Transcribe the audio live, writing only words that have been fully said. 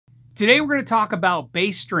Today we're going to talk about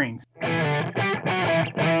bass strings.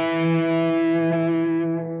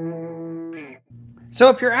 So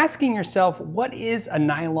if you're asking yourself, what is a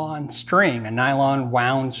nylon string, a nylon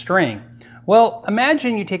wound string? Well,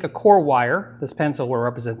 imagine you take a core wire, this pencil will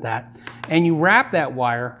represent that, and you wrap that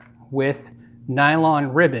wire with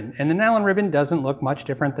nylon ribbon. And the nylon ribbon doesn't look much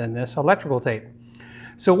different than this electrical tape.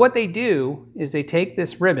 So what they do is they take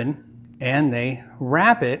this ribbon and they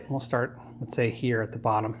wrap it, we'll start, let's say here at the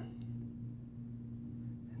bottom,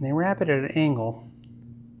 and they wrap it at an angle,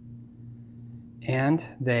 and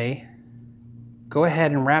they go ahead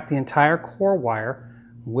and wrap the entire core wire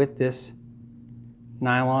with this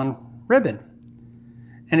nylon ribbon.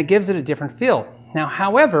 And it gives it a different feel. Now,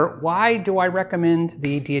 however, why do I recommend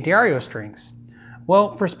the D Addario strings?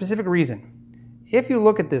 Well, for a specific reason. If you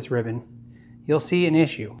look at this ribbon, you'll see an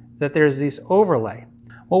issue, that there's this overlay.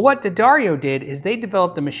 Well, what D Addario did is they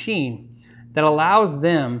developed a machine that allows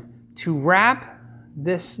them to wrap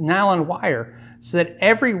this nylon wire so that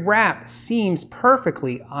every wrap seams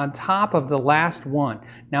perfectly on top of the last one.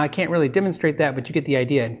 Now, I can't really demonstrate that, but you get the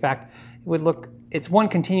idea. In fact, it would look, it's one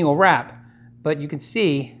continual wrap, but you can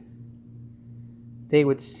see they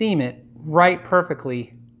would seam it right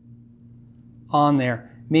perfectly on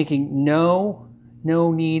there, making no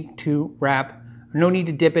need to wrap, no need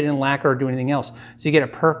to dip it in lacquer or do anything else. So you get a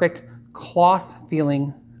perfect cloth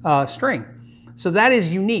feeling string. So that is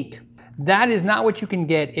unique. That is not what you can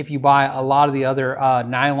get if you buy a lot of the other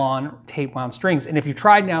nylon tape wound strings. And if you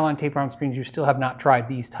tried nylon tape wound strings, you still have not tried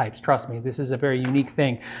these types. Trust me, this is a very unique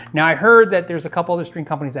thing. Now, I heard that there's a couple other string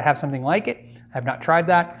companies that have something like it. I have not tried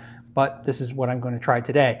that, but this is what I'm going to try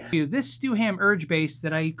today. This Stewham Urge bass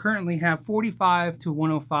that I currently have 45 to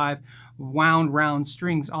 105 wound round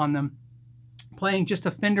strings on them, playing just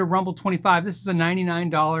a Fender Rumble 25. This is a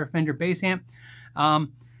 $99 Fender bass amp.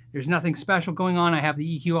 There's nothing special going on. I have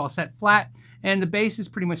the EQ all set flat, and the bass is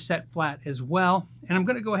pretty much set flat as well. And I'm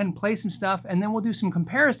going to go ahead and play some stuff, and then we'll do some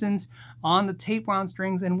comparisons on the tape wound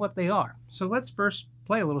strings and what they are. So let's first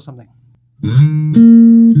play a little something.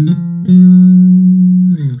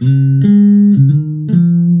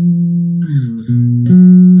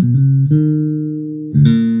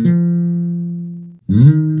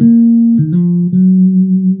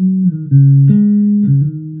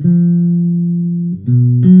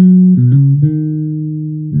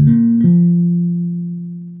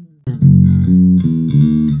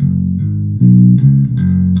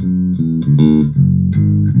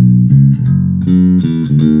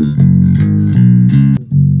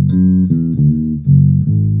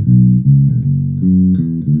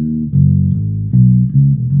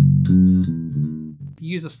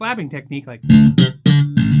 Use a slapping technique like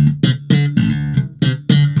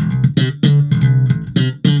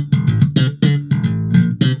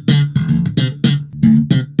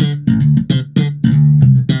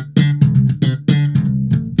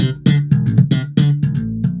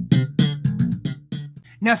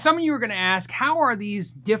Now, some of you are going to ask, how are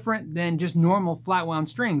these different than just normal flat wound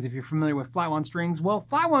strings? If you're familiar with flat wound strings, well,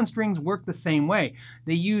 flat wound strings work the same way.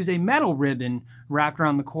 They use a metal ribbon wrapped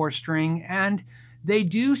around the core string, and they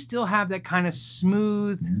do still have that kind of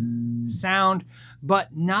smooth sound,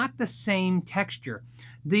 but not the same texture.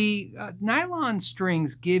 The nylon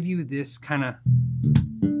strings give you this kind of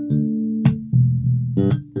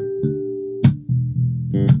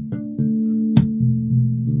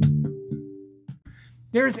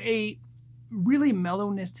there's a really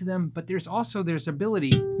mellowness to them, but there's also this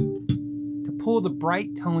ability to pull the bright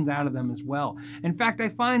tones out of them as well. In fact, I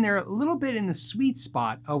find they're a little bit in the sweet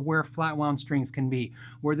spot of where flat wound strings can be,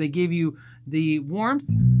 where they give you the warmth,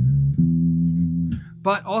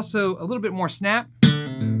 but also a little bit more snap.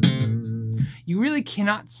 You really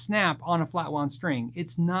cannot snap on a flat wound string.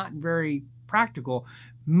 It's not very practical,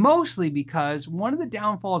 mostly because one of the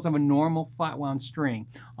downfalls of a normal flat wound string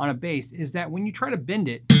on a bass is that when you try to bend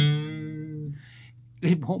it,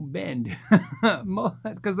 it won't bend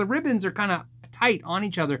because the ribbons are kind of tight on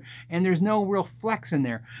each other and there's no real flex in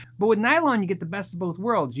there. But with nylon, you get the best of both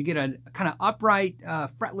worlds. You get a kind of upright,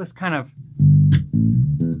 fretless kind of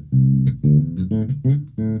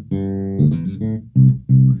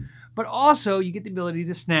but also you get the ability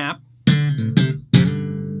to snap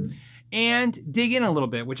and dig in a little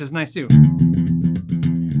bit, which is nice too.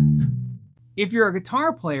 If you're a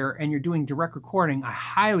guitar player and you're doing direct recording, I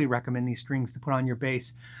highly recommend these strings to put on your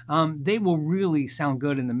bass. They will really sound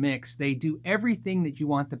good in the mix. They do everything that you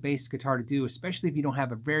want the bass guitar to do, especially if you don't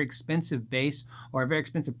have a very expensive bass or a very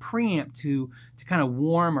expensive preamp to kind of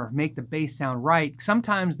warm or make the bass sound right.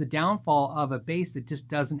 Sometimes the downfall of a bass that just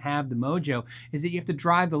doesn't have the mojo is that you have to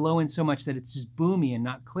drive the low end so much that it's just boomy and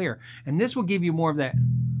not clear. And this will give you more of that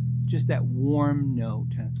just that warm note.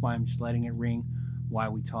 That's why I'm just letting it ring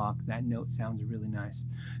while we talk. That note sounds really nice.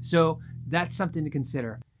 So that's something to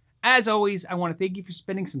consider. As always, I want to thank you for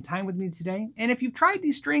spending some time with me today. And if you've tried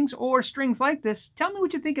these strings or strings like this, tell me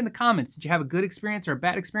what you think in the comments. Did you have a good experience or a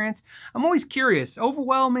bad experience? I'm always curious.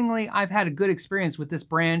 Overwhelmingly, I've had a good experience with this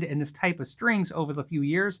brand and this type of strings over the few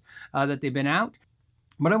years that they've been out.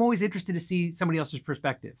 But I'm always interested to see somebody else's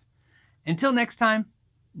perspective. Until next time,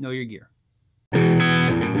 know your gear.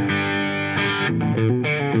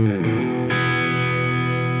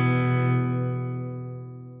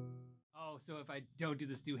 Oh, so if I don't do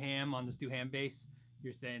the Stu Ham on the Stu Ham bass,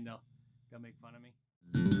 you're saying they'll make fun of me?